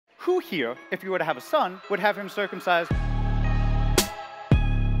Who here, if you were to have a son, would have him circumcised?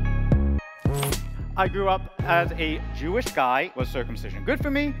 I grew up as a Jewish guy. Was circumcision good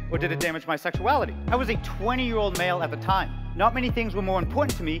for me, or did it damage my sexuality? I was a 20-year-old male at the time. Not many things were more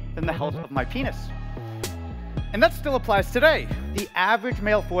important to me than the health of my penis. And that still applies today. The average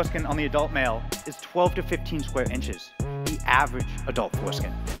male foreskin on the adult male is 12 to 15 square inches. The average adult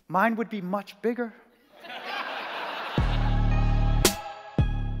foreskin. Mine would be much bigger.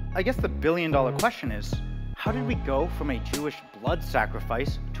 I guess the billion-dollar question is, how did we go from a Jewish blood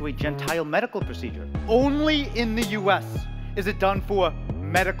sacrifice to a Gentile medical procedure? Only in the US is it done for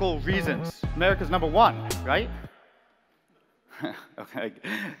medical reasons. America's #1, right? Okay,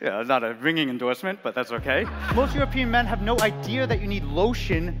 yeah, not a ringing endorsement, but that's okay. Most European men have no idea that you need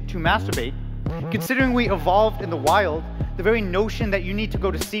lotion to masturbate. Considering we evolved in the wild, the very notion that you need to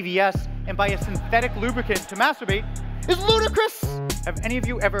go to CVS and buy a synthetic lubricant to masturbate is ludicrous! Have any of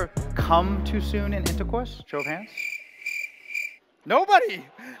you ever come too soon in intercourse? Show of hands. Nobody!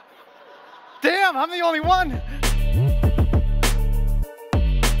 Damn, I'm the only one!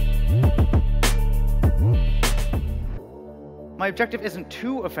 My objective isn't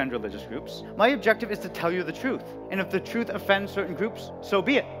to offend religious groups. My objective is to tell you the truth. And if the truth offends certain groups, so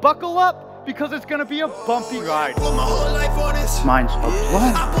be it. Buckle up, because it's gonna be a bumpy ride. Minds are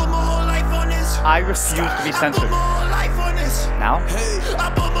blown. I refuse to be censored. Now,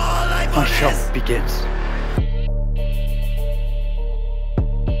 my show begins.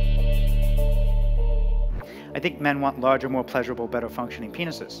 I think men want larger, more pleasurable, better functioning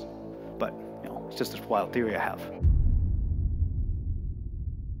penises. But, it's just this wild theory I have.